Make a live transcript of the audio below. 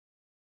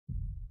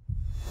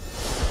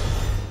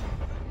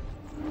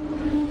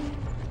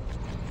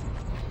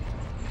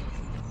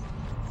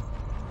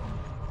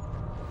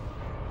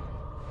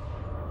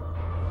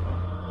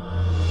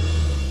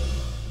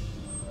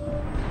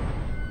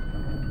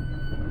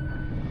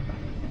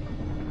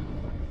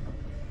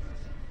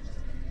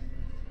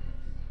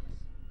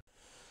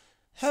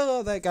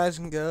Hello there, guys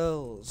and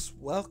girls.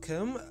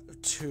 Welcome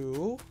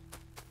to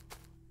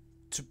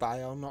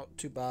buy or not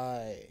to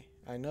buy.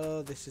 I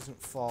know this isn't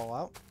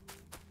Fallout.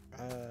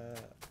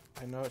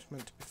 I know it's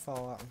meant to be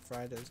Fallout on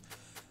Fridays,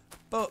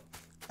 but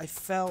I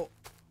felt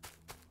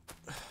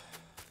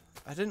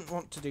I didn't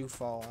want to do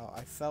Fallout.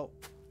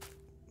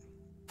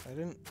 I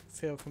didn't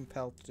feel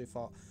compelled to do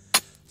Fallout,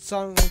 so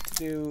I'm going to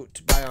do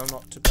to buy or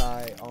not to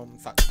buy on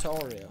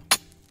Factorio.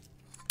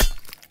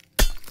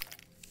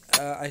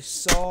 I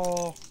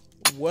saw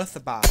Worth a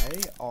Buy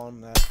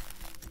on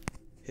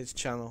his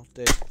channel,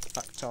 did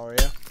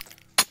Factorio,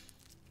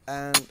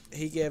 and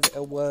he gave it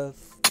a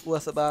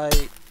worth a buy.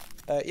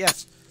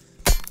 Yes,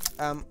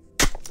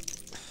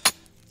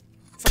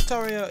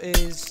 Factorio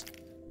is,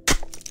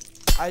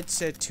 I'd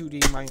say,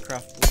 2D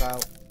Minecraft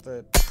without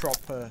the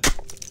proper.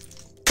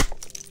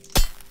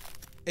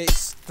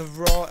 It's the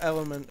raw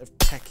element of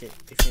Tekkit,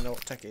 if you know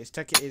what Tekkit is.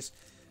 Tekkit is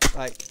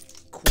like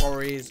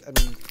quarries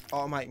and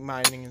automatic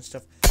mining and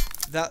stuff.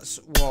 That's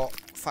what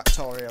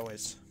Factorio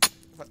is.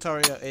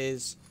 Factorio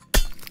is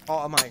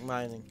automatic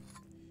mining.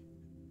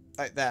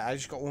 Like there, I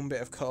just got one bit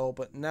of coal,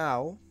 but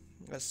now,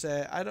 let's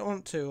say I don't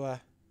want to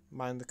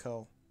mine the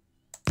coal.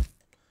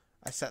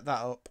 I set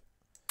that up,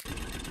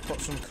 put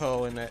some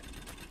coal in it,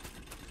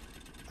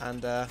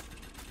 and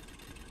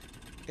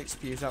it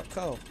spews out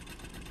coal.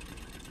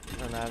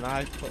 And then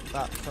I put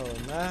that coal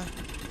in there,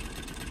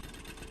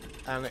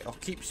 and it'll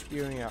keep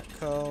spewing out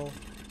coal.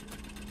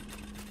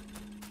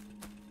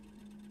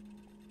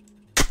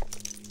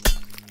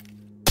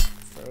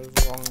 For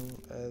as long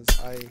as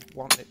I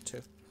want it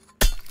to.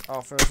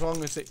 Or for as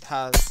long as it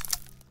has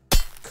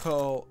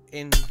coal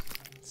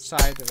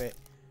inside of it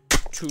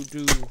to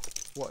do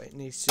what it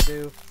needs to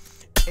do,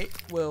 it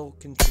will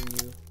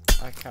continue.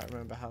 I can't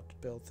remember how to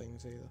build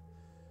things either.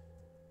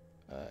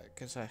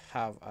 Because I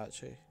have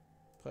actually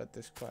played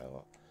this quite a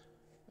lot.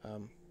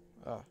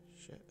 Oh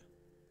shit.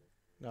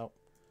 No.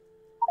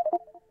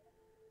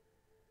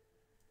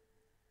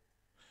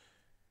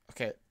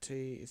 Okay,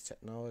 T is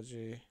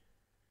technology.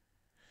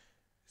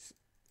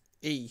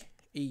 E.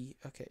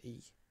 Okay,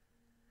 E.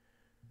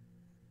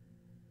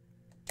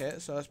 Okay,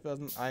 so let's build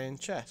an iron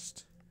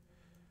chest.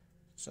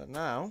 So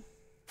now,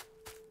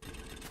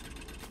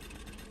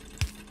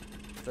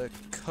 the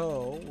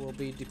coal will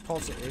be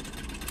deposited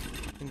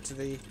into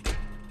the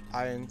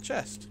iron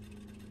chest.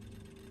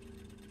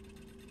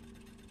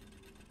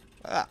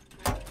 Like that.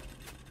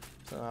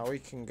 So now we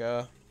can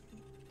go,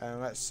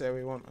 and let's say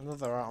we want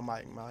another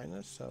automatic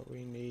miner, so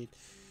we need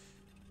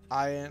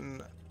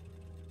iron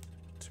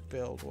to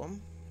build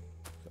one.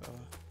 So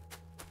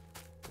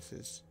this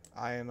is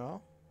iron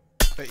ore,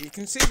 but you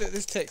can see that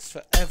this takes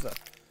forever.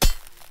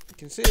 You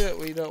can see that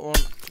we don't want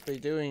to be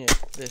doing it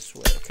this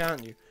way,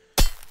 can't you?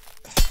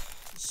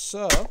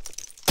 So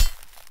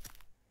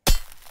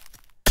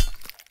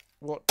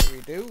what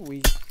do?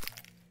 We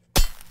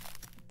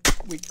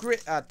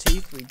grit our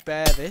teeth, we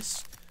bear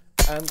this,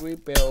 and we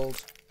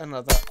build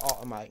another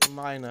automatic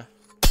miner.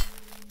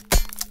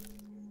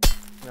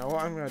 Now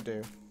what I'm going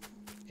to do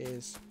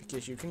is,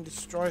 because you can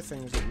destroy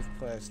things that you've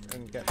placed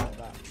and get them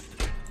back.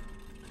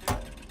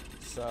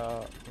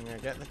 So I'm going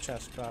to get the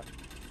chest back,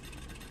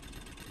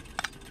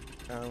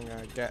 and I'm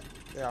going to get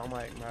the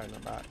automatic miner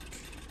back,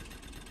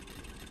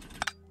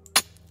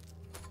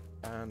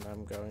 and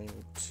I'm going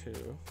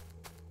to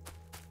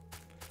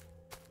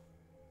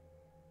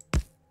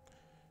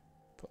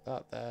put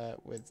that there,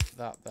 with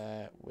that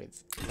there,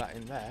 with that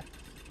in there.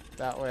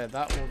 That way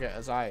that will get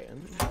us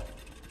iron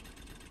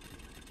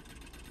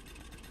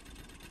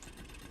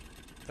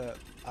that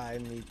I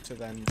need to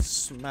then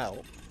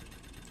smelt.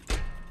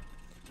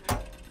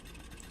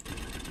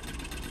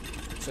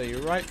 So you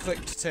right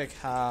click to take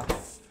half,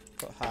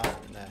 put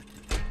half in there,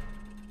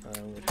 and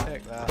then we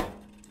take that,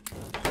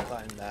 put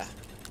that in there,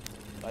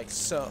 like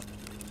so.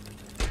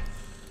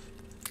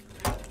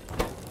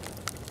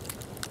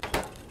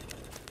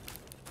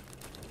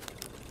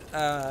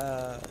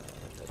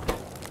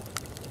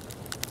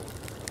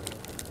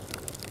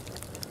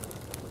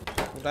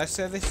 Would I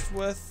say this is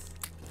worth?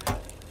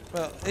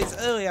 Well, it's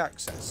early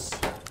access.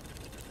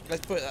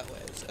 Let's put it that way.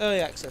 It's early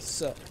access,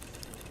 so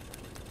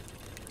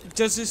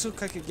does this look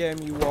like a game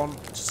you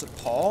want to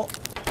support?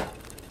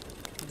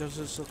 Does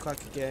this look like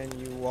a game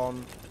you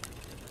want?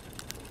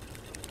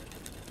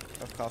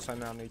 Of course, I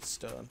now need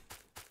stone.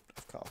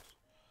 Of course.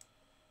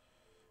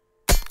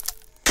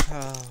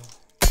 Oh.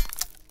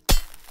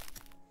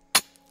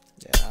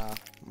 Yeah,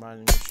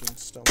 mining machine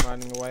still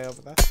mining away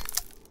over there.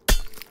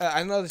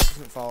 I know this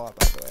isn't Fallout,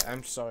 by the way.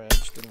 I'm sorry, I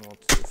just didn't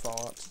want to do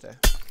Fallout today.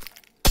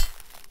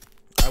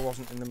 I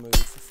wasn't in the mood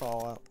for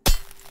Fallout.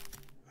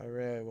 I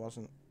really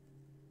wasn't.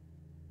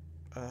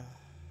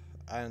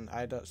 And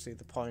I don't see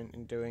the point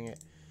in doing it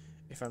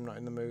if I'm not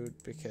in the mood,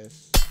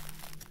 because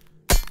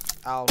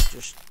I'll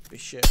just be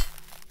shit.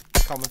 The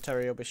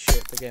commentary will be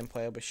shit, the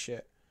gameplay will be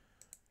shit,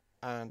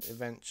 and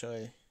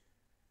eventually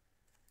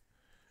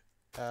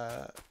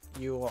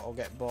you lot will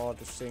get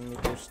bored of seeing me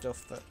do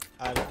stuff that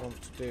I don't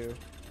want to do.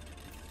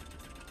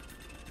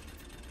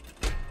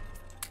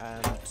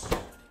 And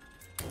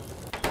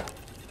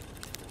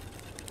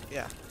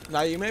Yeah.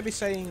 Now you may be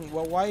saying,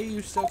 well, why are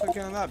you still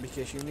clicking on that?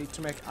 Because you need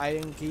to make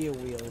iron gear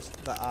wheels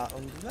that are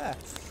under there.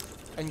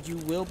 And you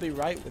will be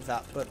right with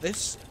that. But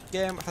this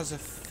game has a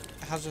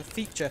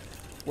feature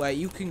where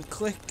you can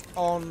click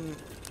on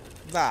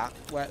that,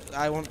 where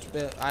I want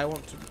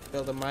to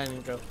build a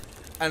mining drill,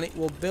 and it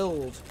will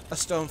build a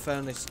stone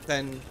furnace,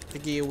 then the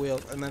gear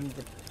wheels, and then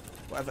the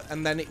whatever,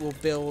 and then it will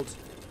build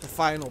the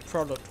final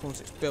product once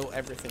it's built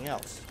everything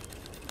else.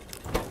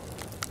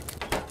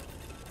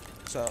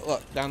 So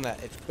look, down there,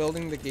 it's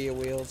building the gear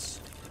wheels,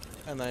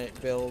 and then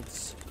it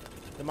builds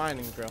the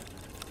mining drill.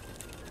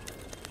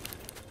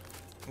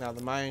 Now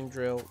the mining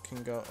drill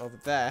can go over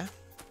there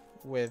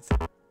with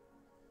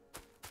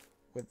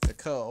the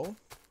coal.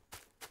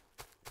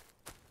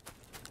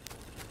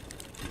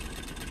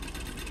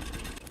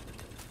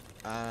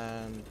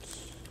 And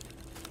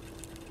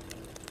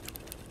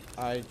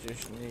I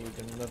just need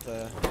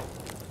another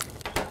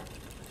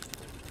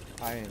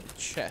iron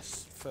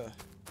chest for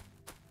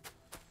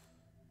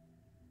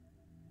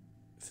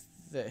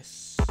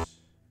this.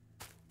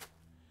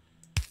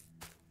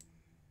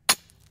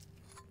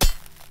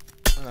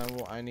 And then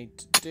what I need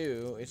to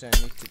do is I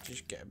need to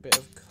just get a bit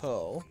of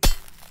coal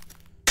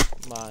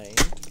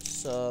mined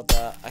so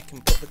that I can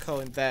put the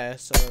coal in there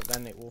so that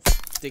then it will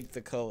dig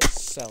the coal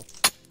itself.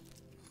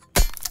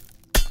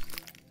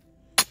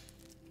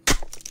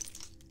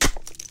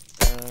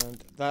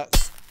 And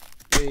that's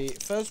the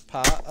first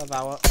part of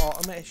our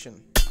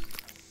automation.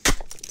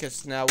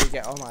 Because now we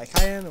get automatic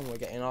iron and we're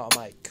getting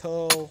automatic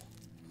coal.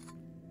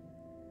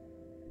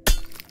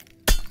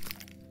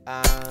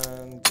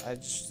 And I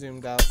just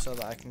zoomed out so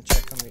that I can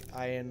check on the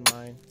iron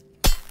mine.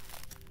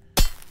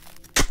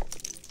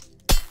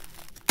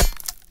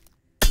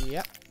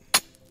 Yep.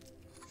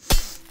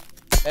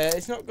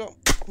 It's not got,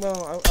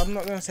 well, I'm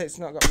not going to say it's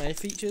not got many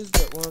features,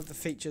 but one of the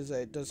features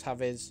that it does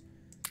have is,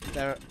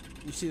 there,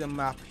 you see the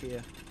map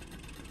here.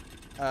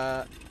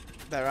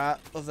 There are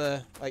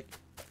other, like,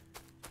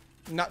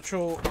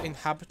 natural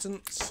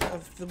inhabitants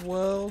of the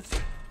world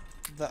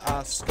that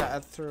are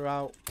scattered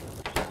throughout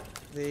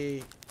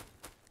the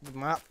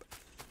map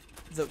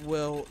that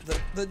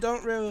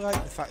don't really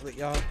like the fact that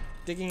you're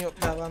digging up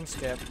their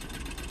landscape.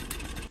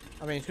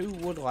 I mean, who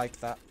would like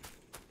that?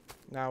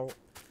 Now,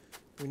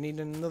 we need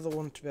another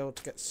one to be able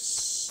to get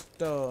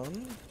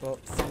stone,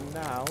 but for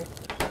now,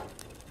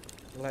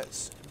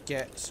 let's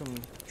get some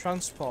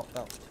transport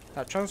belts.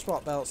 Now,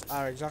 transport belts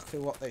are exactly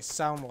what they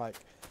sound like.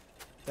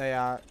 They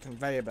are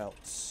conveyor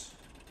belts.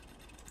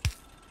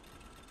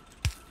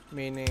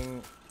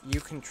 Meaning,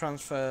 you can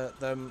transfer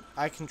them,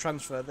 I can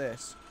transfer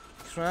this.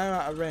 Because when I'm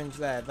out of range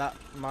there, that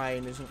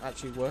mine isn't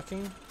actually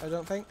working, I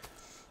don't think.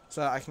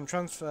 So I can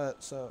transfer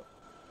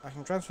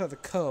the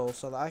coal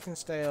so that I can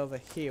stay over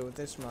here with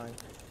this mine.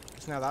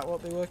 Because now that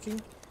won't be working.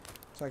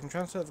 So I can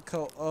transfer the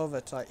coal over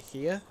to like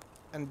here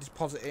and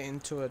deposit it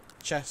into a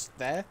chest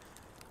there.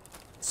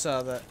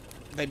 So that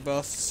they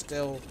both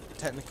still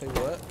technically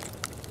work.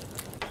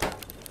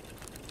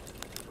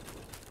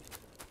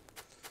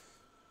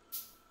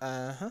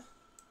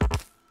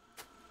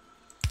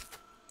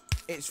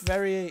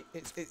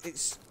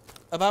 It's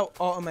about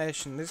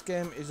automation. This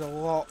game is a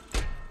lot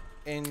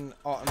in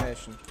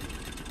automation.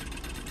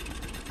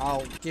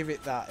 I'll give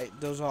it that. It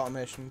does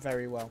automation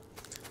very well.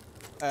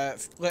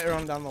 Later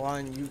on down the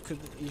line,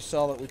 you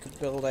saw that we could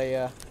build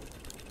a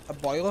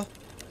boiler.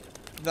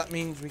 That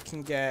means we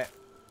can get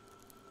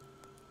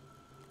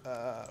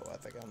where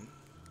have they gone?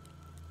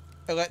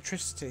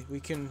 Electricity. We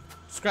can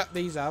scrap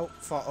these out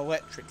for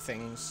electric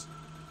things.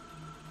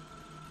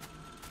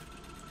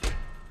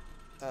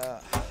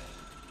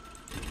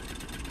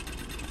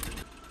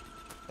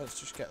 Let's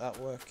just get that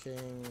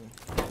working.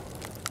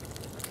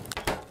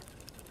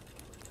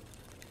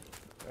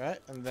 Right,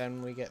 and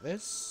then we get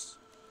this.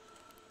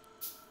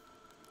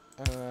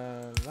 And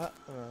then that,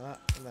 and then that,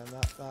 and then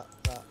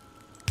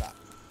that.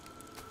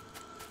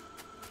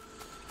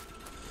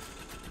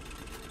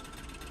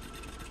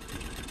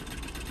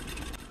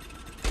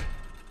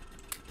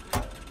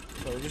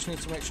 So we just need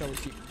to make sure we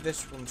keep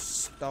this one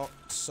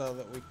stocked so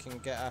that we can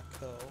get our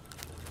coal.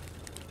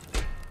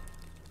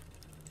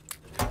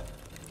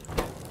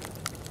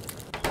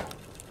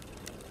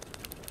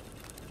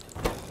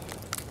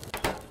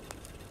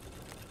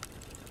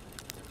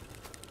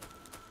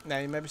 Now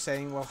you may be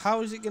saying, well,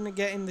 how is it going to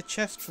get in the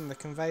chest from the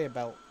conveyor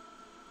belt?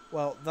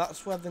 Well,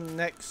 that's where the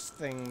next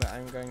thing that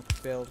I'm going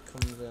to build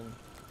comes in.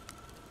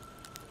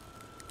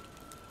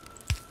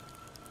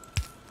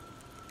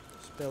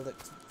 Let's build it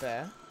to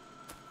there.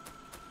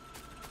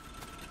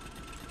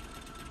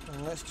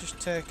 And let's just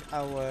take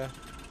our...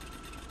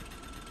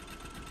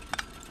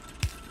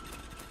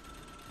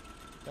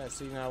 Let's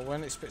see now,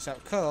 when it spits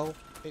out coal,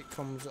 it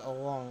comes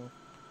along.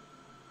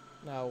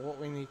 Now what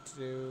we need to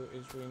do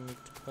is we need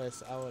to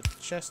place our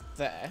chest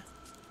there.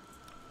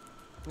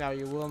 Now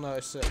you will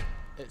notice that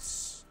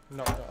it's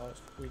not got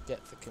us. We get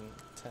the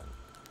content.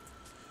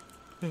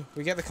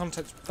 We get the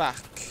contents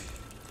back.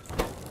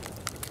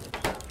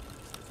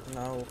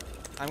 Now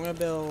I'm going to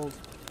build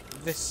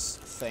this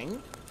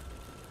thing,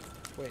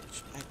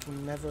 which I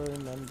can never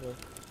remember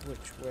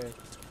which way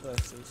to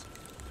place these.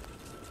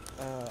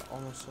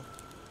 Honestly,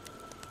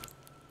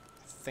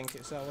 I think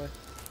it's that way.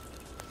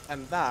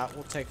 And that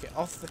will take it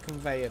off the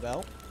conveyor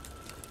belt,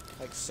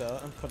 like so,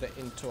 and put it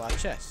into our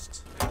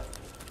chest.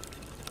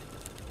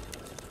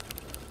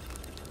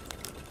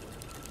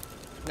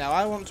 Now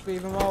I want to be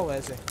even more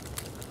lazy,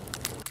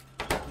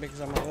 because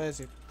I'm a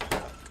lazy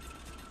fuck.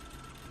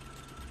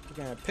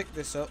 We're going to pick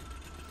this up.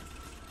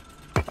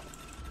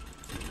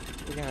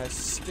 We're going to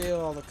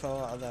steal all the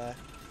coal out of there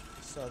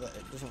so that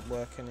it doesn't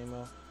work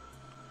anymore.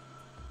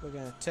 We're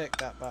going to take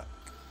that back.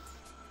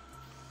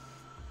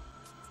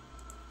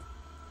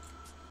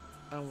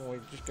 And we're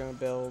just going to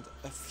build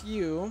a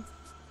few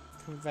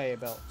conveyor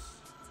belts.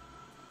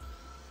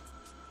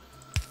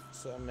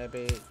 So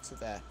maybe to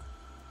there.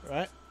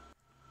 Right?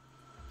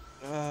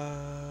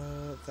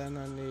 Then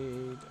I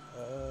need,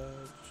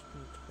 just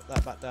need to put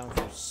that back down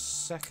for a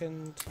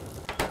second.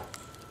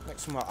 Make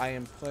some more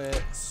iron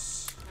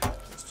plates.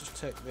 Let's just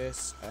take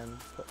this and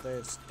put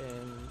this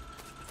in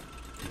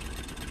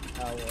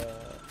our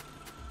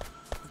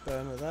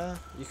burner there.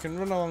 You can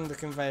run along the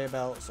conveyor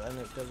belts and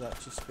it does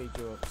actually speed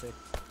you up, see.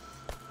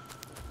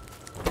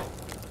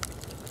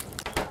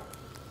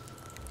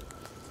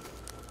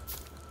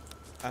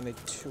 I need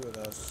 2 of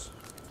those.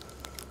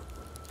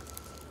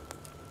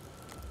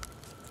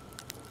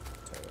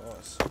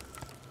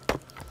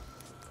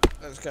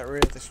 Let's get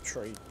rid of this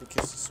tree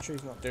because this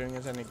tree's not doing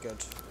us any good.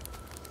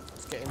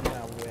 Let's get in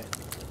our way.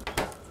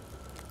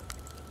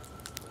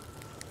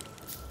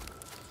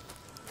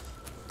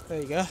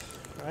 There you go.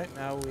 Right,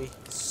 now we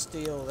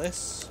steal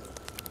this.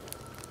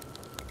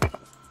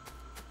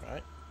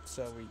 Right,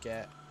 so we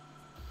get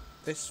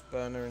this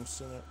burner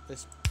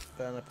this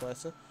burner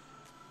placer,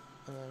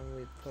 and then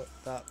we put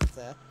that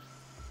there,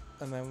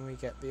 and then we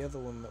get the other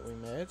one that we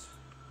made.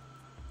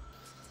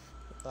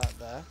 Put that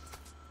there.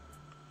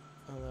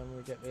 And then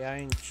we get the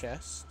iron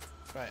chest.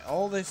 Right,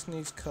 all this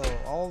needs coal,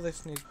 all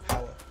this needs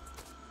power.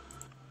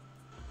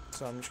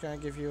 So I'm just going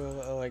to give you a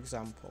little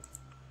example.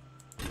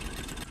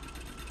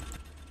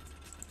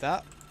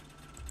 That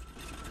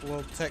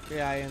will take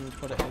the iron,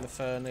 put it in the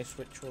furnace,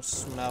 which will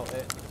smelt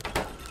it,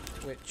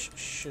 which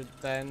should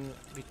then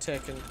be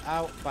taken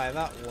out by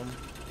that one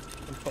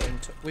and put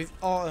into... We've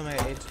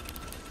automated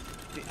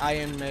the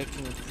iron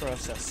making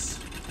process.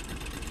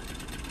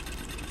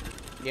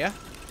 Yeah?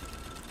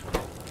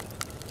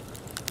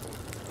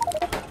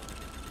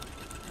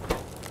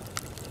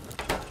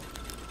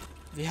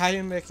 The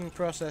iron making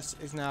process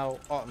is now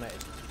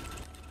automated.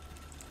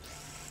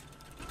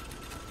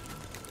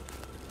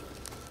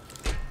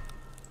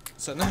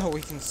 So now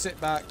we can sit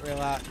back,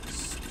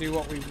 relax, do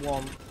what we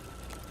want,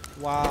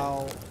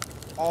 while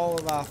all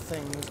of our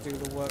things do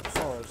the work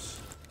for us.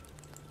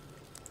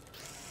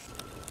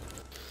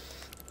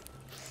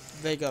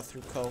 They go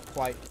through coal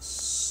quite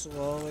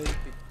slowly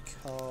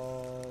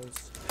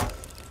because...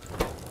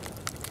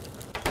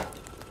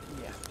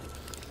 yeah.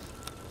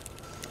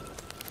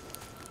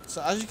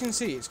 So as you can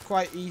see, it's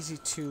quite easy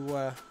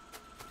to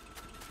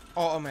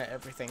automate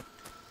everything.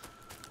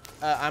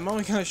 I'm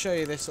only going to show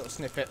you this little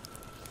snippet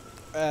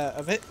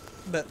of it,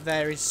 but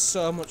there is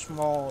so much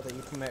more that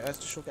you can make. Let's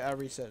just look at our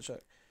research.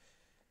 Look.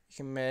 You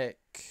can make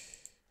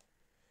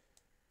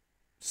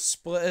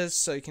splitters,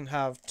 so you can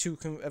have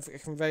a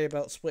conveyor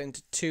belt split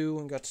into 2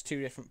 and go to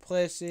 2 different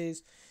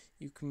places.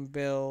 You can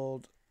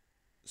build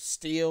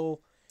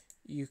steel.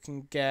 You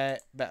can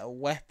get better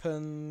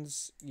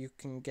weapons. You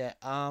can get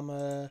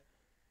armor,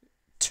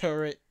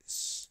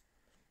 turrets,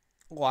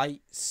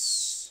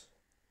 lights,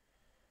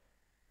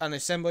 an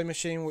assembly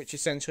machine, which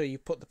essentially you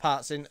put the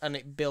parts in and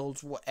it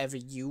builds whatever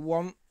you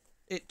want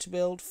it to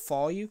build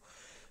for you.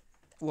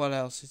 What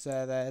else is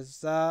there? There's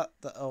that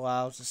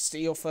allows a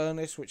steel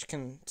furnace, which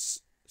can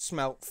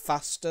smelt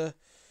faster.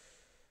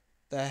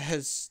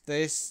 There's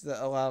this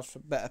that allows for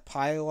better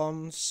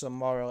pylons, so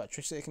more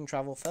electricity can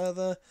travel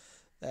further.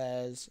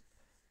 There's...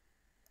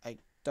 I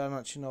don't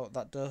actually know what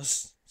that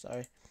does,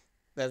 sorry.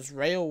 There's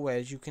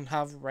railways. You can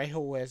have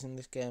railways in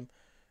this game.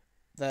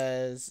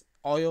 There's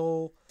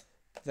oil.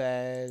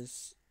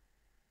 There's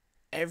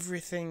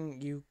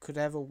everything you could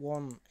ever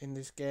want in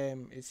this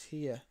game is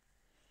here.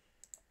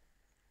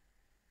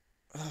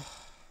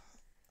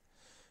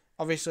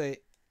 Obviously,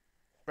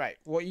 right,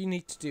 what you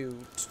need to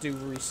do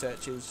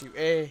research is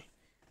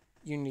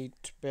you need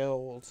to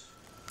build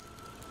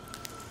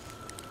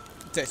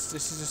this.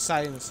 This is a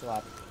science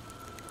lab.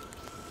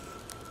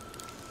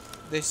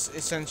 This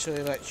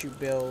essentially lets you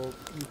build...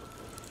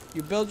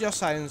 You build your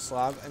science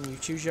lab and you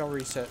choose your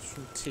research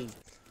from T.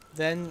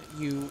 Then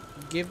you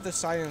give the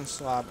science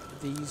lab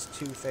these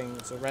 2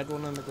 things, the red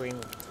one and the green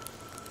one.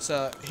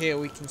 So here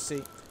we can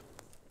see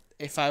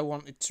if I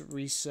wanted to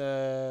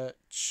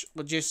research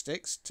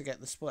logistics to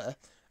get the splitter,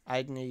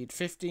 I'd need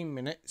 15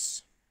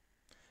 minutes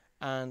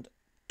and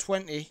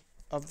 20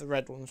 of the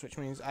red ones, which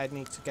means I'd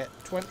need to get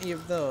 20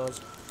 of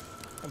those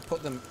and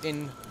put them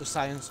in the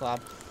science lab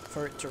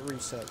for it to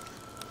research.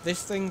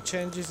 This thing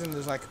changes and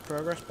there's like a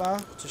progress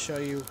bar to show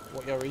you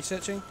what you're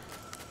researching.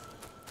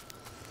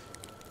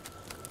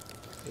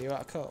 Are you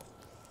out of coal?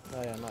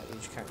 No, you're not. You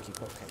just can't keep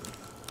up, can you?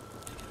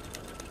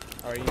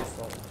 Or are you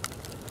full?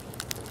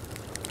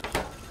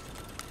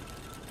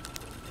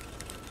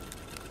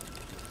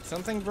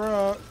 Something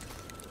broke.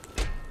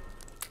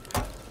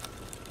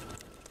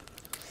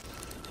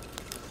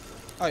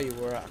 Oh, you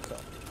were at a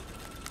cut.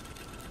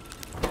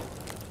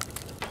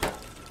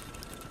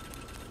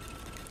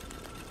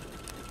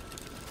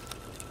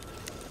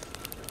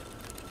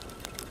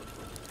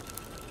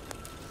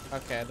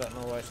 Okay, I don't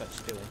know what it's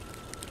actually doing.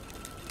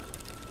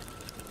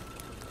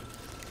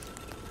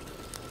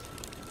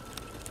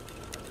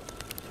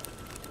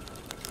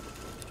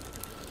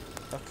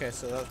 Okay,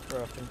 so that's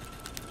broken.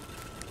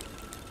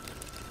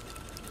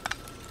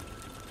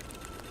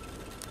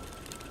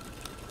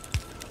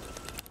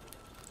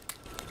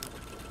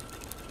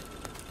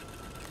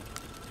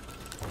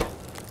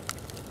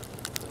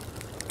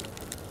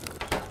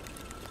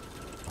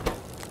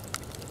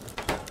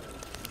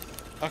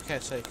 Okay,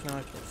 so you can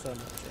only put so much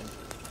in.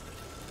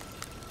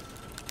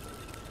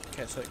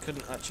 Okay, so it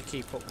couldn't actually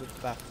keep up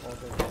with that or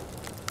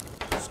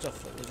the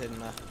stuff that was in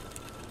there.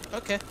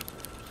 Okay.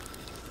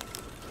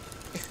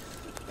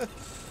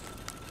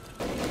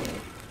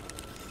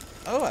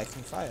 Oh, I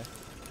can fire.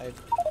 I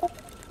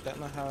don't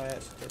know how I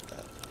actually did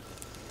that.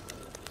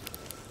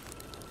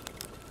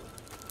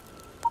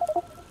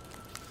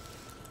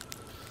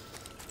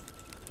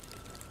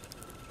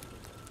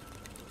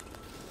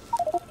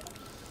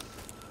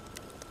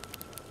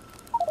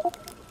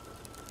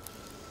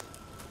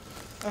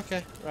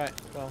 Okay, right,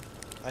 well,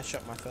 I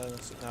shot my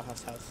furnace, it now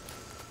has health.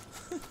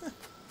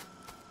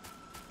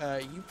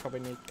 You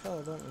probably need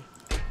coal, don't you?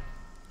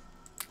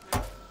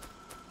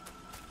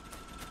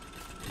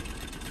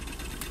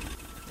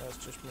 Let's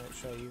just make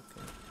sure you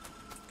can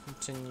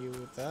continue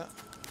with that.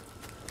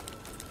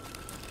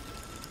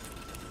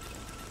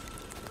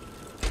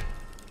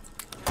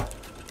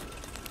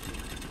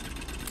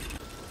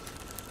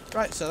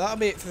 Right, so that'll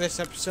be it for this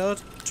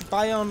episode. To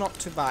buy or not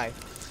to buy?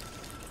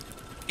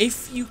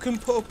 If you can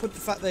put up with the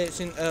fact that it's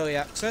in early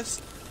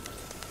access,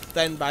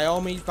 then by all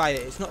means buy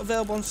it. It's not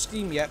available on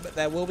Steam yet, but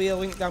there will be a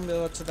link down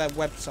below to their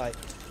website.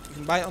 You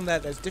can buy it on there.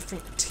 There's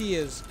different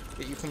tiers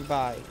that you can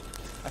buy.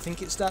 I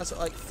think it starts at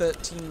like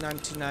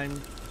 £13.99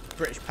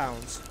 British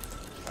pounds.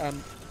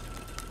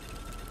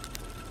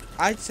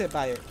 I'd say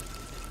buy it.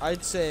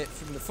 I'd say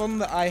from the fun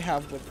that I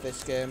have with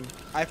this game,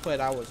 I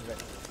played hours of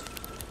it.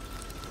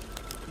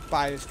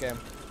 Buy this game.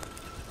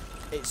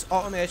 It's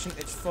automation,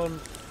 it's fun,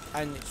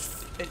 and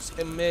it's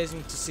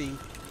amazing to see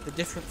the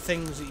different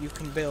things that you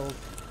can build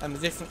and the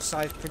different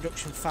size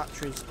production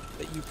factories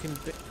that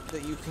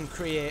you can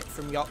create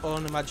from your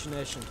own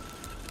imagination.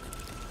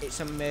 It's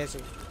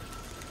amazing.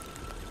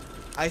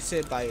 I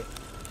say buy it.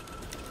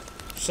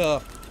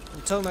 So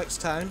until next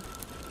time,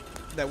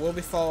 there will be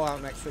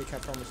Fallout next week, I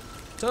promise.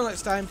 Until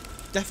next time,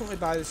 definitely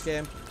buy this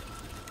game.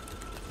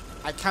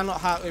 I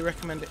cannot heartily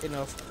recommend it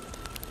enough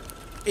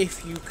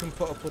if you can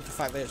put up with the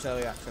fact that it's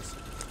early access.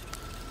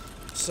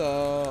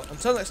 So,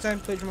 until next time,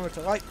 please remember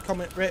to like,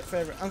 comment, rate,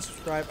 favourite and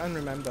subscribe, and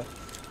remember,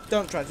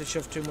 don't try to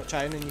shove too much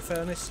iron in your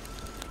furnace,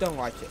 don't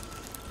like it.